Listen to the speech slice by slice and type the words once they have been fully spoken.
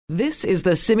This is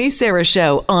the Simi Sara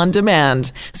Show on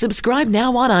demand. Subscribe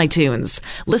now on iTunes.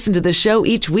 Listen to the show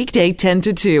each weekday 10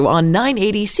 to 2 on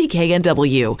 980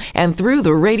 CKNW and through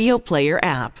the Radio Player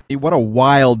app. What a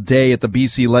wild day at the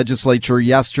BC Legislature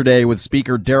yesterday with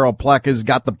Speaker Darryl Plecas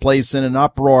got the place in an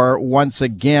uproar once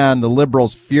again. The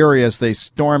Liberals furious. They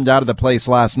stormed out of the place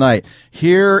last night.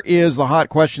 Here is the hot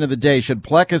question of the day. Should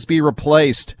Plecas be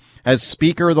replaced as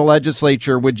Speaker of the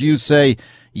Legislature? Would you say,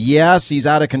 yes, he's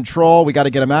out of control, we got to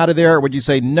get him out of there? Or would you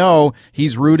say, no,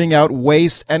 he's rooting out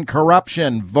waste and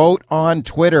corruption? Vote on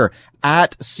Twitter,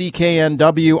 at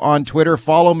CKNW on Twitter.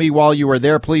 Follow me while you are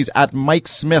there, please, at Mike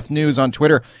Smith News on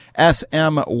Twitter,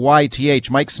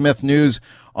 SMYTH, Mike Smith News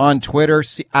on Twitter,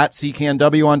 at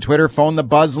CKNW on Twitter. Phone the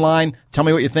buzz line. Tell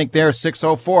me what you think there,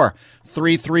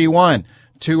 604-331-2899.